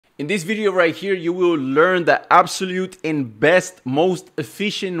In this video right here, you will learn the absolute and best, most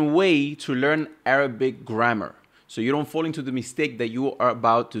efficient way to learn Arabic grammar. So you don't fall into the mistake that you are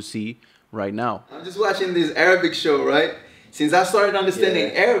about to see right now. I'm just watching this Arabic show, right? Since I started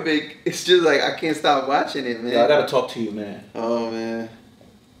understanding Arabic, it's just like I can't stop watching it, man. Yeah, I gotta talk to you, man. Oh, man.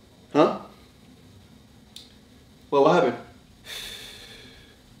 Huh? Well, what happened?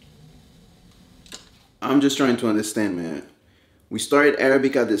 I'm just trying to understand, man. We started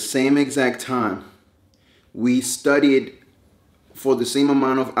Arabic at the same exact time. We studied for the same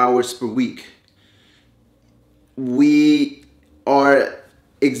amount of hours per week. We are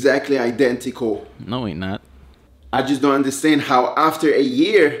exactly identical. No, we're not. I just don't understand how after a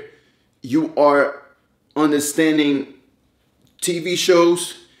year you are understanding TV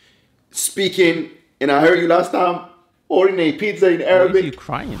shows, speaking, and I heard you last time ordering a pizza in Arabic. Why are you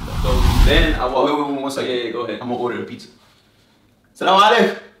crying though? So then I walk. Wait, 1 second. Yeah, go ahead. I'm gonna order a pizza. السلام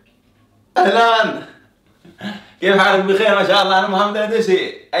عليكم. أهلا. كيف حالك بخير ما شاء الله أنا محمد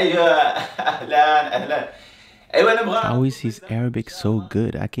الدسي. أيوة أهلا. How is his Arabic so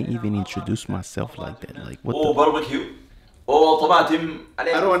good? I can't even introduce myself like that. Like what the? Barbecue. طماطم. I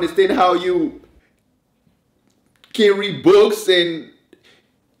don't understand how you can read books and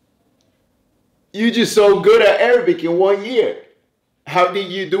you're just so good at Arabic in 1 year. How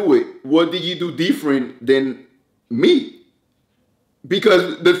did you do it? What did you do different than me?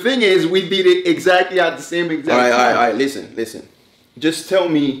 Because the thing is, we did it exactly at the same exact time. All right, listen. Just tell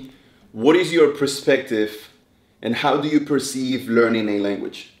me, what is your perspective and how do you perceive learning a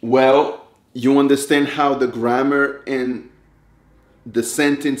language? Well, you understand how the grammar and the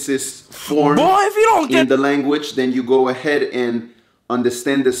sentences form in the language, then you go ahead and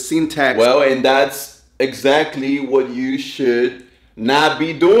understand the syntax. Well, and that's exactly what you should not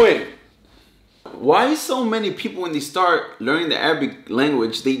be doing. Why so many people, when they start learning the Arabic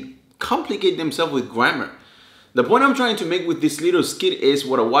language, they complicate themselves with grammar? The point I'm trying to make with this little skit is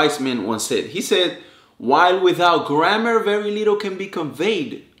what a wise man once said. He said, while without grammar, very little can be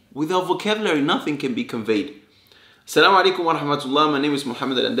conveyed. Without vocabulary, nothing can be conveyed. Assalamu alaikum wa rahmatullah. My name is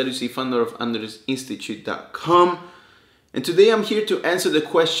Muhammad Al-Andalusi, founder of AndalusInstitute.com. And today I'm here to answer the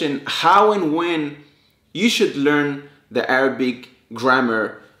question, how and when you should learn the Arabic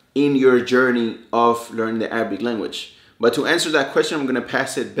grammar in your journey of learning the Arabic language. But to answer that question, I'm going to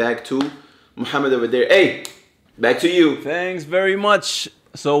pass it back to Muhammad over there. Hey, back to you. Thanks very much.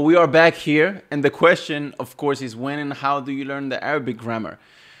 So we are back here. And the question, of course, is when and how do you learn the Arabic grammar?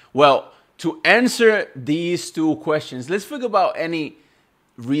 Well, to answer these two questions, let's think about any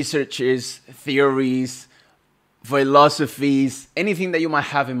researches, theories, philosophies, anything that you might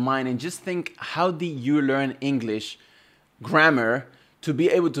have in mind, and just think, how did you learn English grammar to be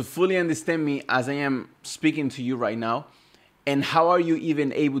able to fully understand me as I am speaking to you right now? And how are you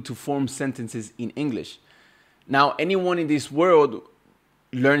even able to form sentences in English? Now, anyone in this world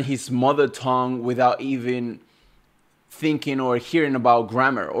learn his mother tongue without even thinking or hearing about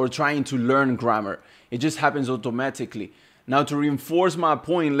grammar or trying to learn grammar. It just happens automatically. Now, to reinforce my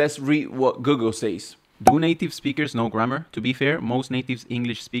point, let's read what Google says. Do native speakers know grammar? To be fair, most native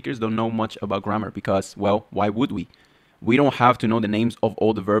English speakers don't know much about grammar because, well, why would we? We don't have to know the names of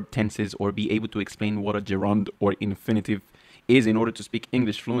all the verb tenses or be able to explain what a gerund or infinitive is in order to speak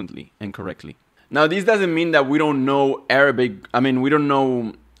English fluently and correctly. Now, this doesn't mean that we don't know Arabic. I mean, we don't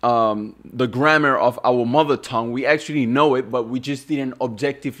know the grammar of our mother tongue. We actually know it, but we just didn't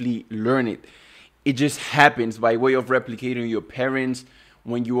objectively learn it. It just happens by way of replicating your parents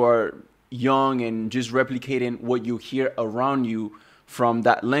when you are young and just replicating what you hear around you from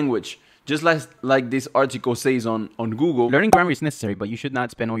that language. Just like this article says on Google, learning grammar is necessary, but you should not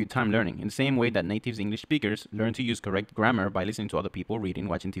spend all your time learning. In the same way that native English speakers learn to use correct grammar by listening to other people, reading,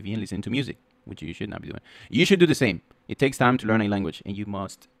 watching TV, and listening to music, which you should not be doing. You should do the same. It takes time to learn a language, and you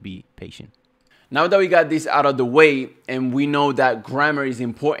must be patient. Now that we got this out of the way, and we know that grammar is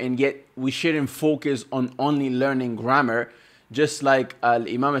important, yet we shouldn't focus on only learning grammar. Just like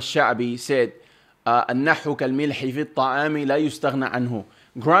Imam al-Sha'bi said, النحو كالملح في الطعام لا يستغنى عنه.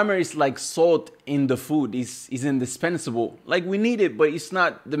 Grammar is like salt in the food. It's indispensable. Like, we need it, but it's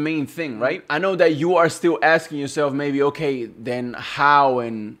not the main thing, right? I know that you are still asking yourself maybe, okay, then how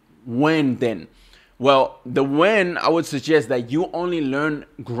and when then? Well, the when, I would suggest that you only learn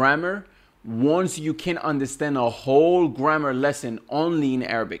grammar once you can understand a whole grammar lesson only in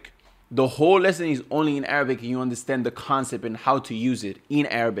Arabic. The whole lesson is only in Arabic and you understand the concept and how to use it in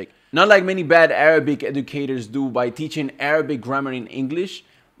Arabic. Not like many bad Arabic educators do by teaching Arabic grammar in English,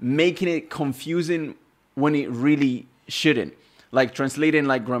 making it confusing when it really shouldn't. Like translating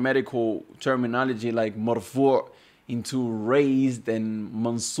like grammatical terminology like marfu' into raised and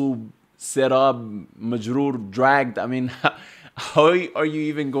mansub, set up, majroor, dragged. I mean, how are you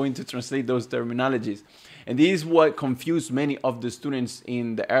even going to translate those terminologies? And this is what confused many of the students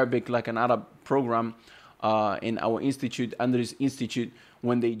in the Arabic like an Arab program in our institute, Andres Institute,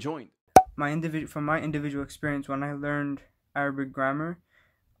 when they joined. From my individual experience, when I learned Arabic grammar,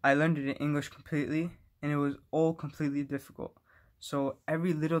 I learned it in English completely, and it was all completely difficult. So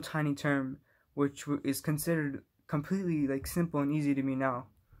every little tiny term, which is considered completely like simple and easy to me now,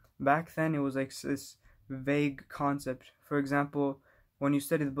 back then it was like this vague concept. For example, when you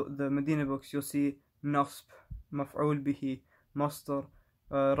study the Medina books, you'll see nasb, maf'ul bihi, masdar,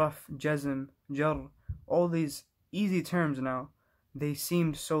 raf, jazm, jar, all these easy terms now. They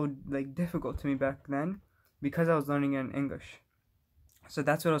seemed so like difficult to me back then because I was learning it in English. So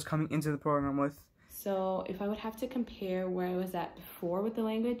that's what I was coming into the program with. So if I would have to compare where I was at before with the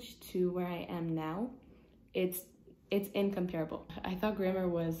language to where I am now, it's incomparable. I thought grammar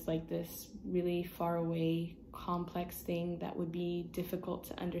was like this really far away, complex thing that would be difficult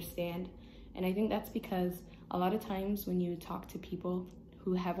to understand. And I think that's because a lot of times when you talk to people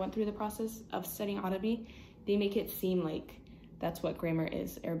who have went through the process of studying Arabic, they make it seem like that's what grammar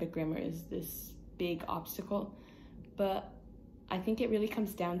is. Arabic grammar is this big obstacle. But I think it really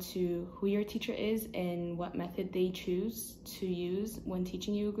comes down to who your teacher is and what method they choose to use when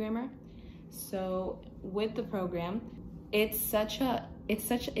teaching you grammar. So with the program, it's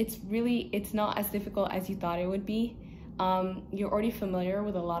not as difficult as you thought it would be. You're already familiar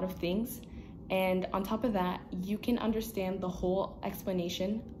with a lot of things, and on top of that, you can understand the whole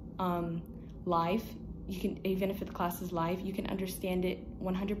explanation live. You can, even if the class is live, you can understand it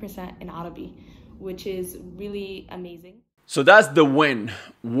 100% in Arabic, which is really amazing. So that's the win.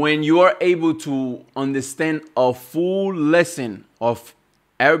 When you are able to understand a full lesson of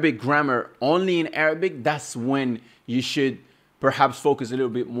Arabic grammar only in Arabic, that's when you should perhaps focus a little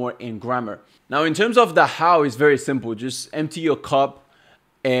bit more in grammar. Now, in terms of the how, it's very simple. Just empty your cup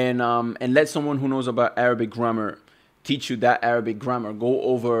and let someone who knows about Arabic grammar teach you that Arabic grammar. Go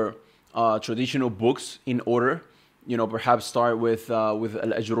over traditional books in order. You know, perhaps start with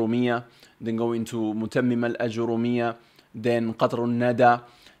Al-Ajurumiyya, then go into Mutammim Al-Ajurumiyya, then Qatr al-Nada.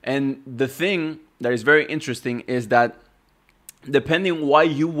 And the thing that is very interesting is that depending why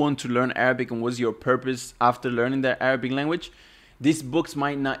you want to learn Arabic and what's your purpose after learning the Arabic language, these books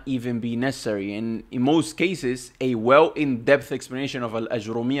might not even be necessary. And in most cases, a in-depth explanation of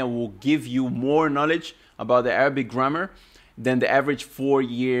Al-Ajurumiyya will give you more knowledge about the Arabic grammar than the average 4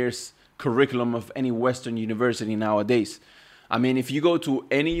 years curriculum of any Western university nowadays. I mean, if you go to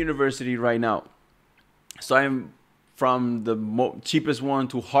any university right now, starting from the cheapest one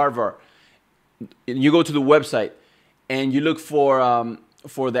to Harvard, you go to the website and you look for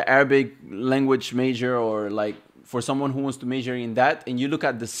the Arabic language major, or like for someone who wants to major in that, and you look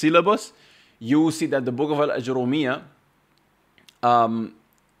at the syllabus, you will see that the book of Al-Ajurumiyya,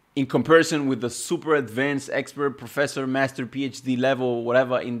 in comparison with the super advanced expert, professor, master, PhD level,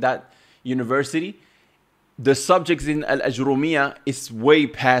 whatever in that university, the subjects in Al-Ajurumiyya is way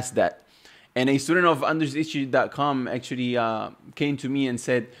past that. And a student of undersinstitute.com actually came to me and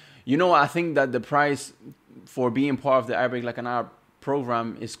said, you know, I think that the price for being part of the Arabic like an Arab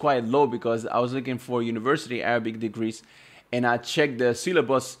program is quite low, because I was looking for university Arabic degrees and I checked the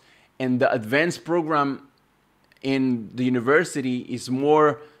syllabus, and the advanced program in the university is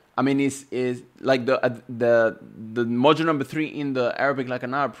more, I mean, is like the module number 3 in the Arabic like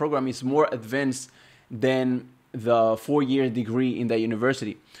an Arab program is more advanced than the 4-year degree in that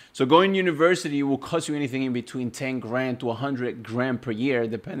university. So going to university will cost you anything in between 10 grand to 100 grand per year,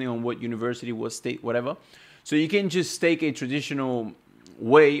 depending on what university, what state, whatever. So you can just take a traditional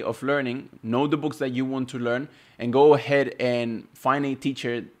way of learning, know the books that you want to learn, and go ahead and find a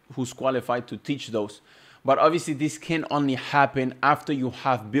teacher who's qualified to teach those. But obviously this can only happen after you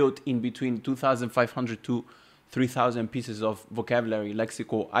have built in between 2,500 to 3,000 pieces of vocabulary,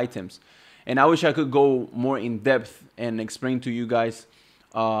 lexical items. And I wish I could go more in depth and explain to you guys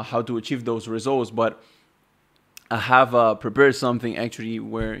how to achieve those results, but I have prepared something actually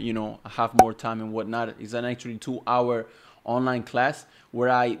where, you know, I have more time and whatnot. It's an actually 2-hour online class where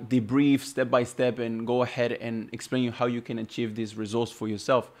I debrief step by step and go ahead and explain you how you can achieve these results for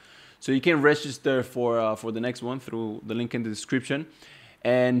yourself. So you can register for the next one through the link in the description.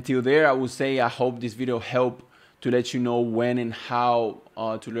 And till there, I will say I hope this video helped to let you know when and how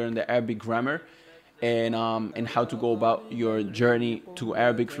to learn the Arabic grammar, and how to go about your journey to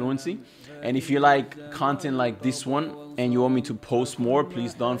Arabic fluency. And if you like content like this one and you want me to post more,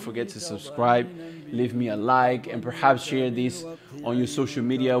 please don't forget to subscribe, leave me a like, and perhaps share this on your social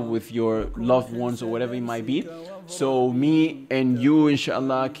media with your loved ones or whatever it might be, so me and you,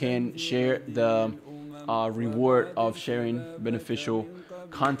 inshallah, can share the reward of sharing beneficial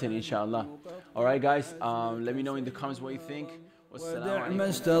content, inshallah. All right, guys, let me know in the comments what you think. ودع ما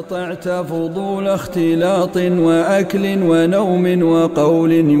استطعت فضول اختلاط وأكل ونوم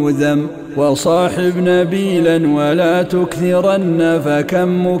وقول يذم وصاحب نبيلا ولا تكثرن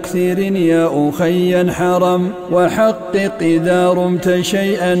فكم مكثر يا أخي حرم وحقق إذا رمت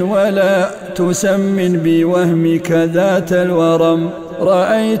شيئا ولا تسمن بوهمك ذات الورم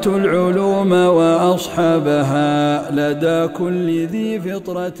رأيت العلوم وأصحابها لدى كل ذي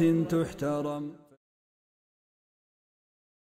فطرة تحترم.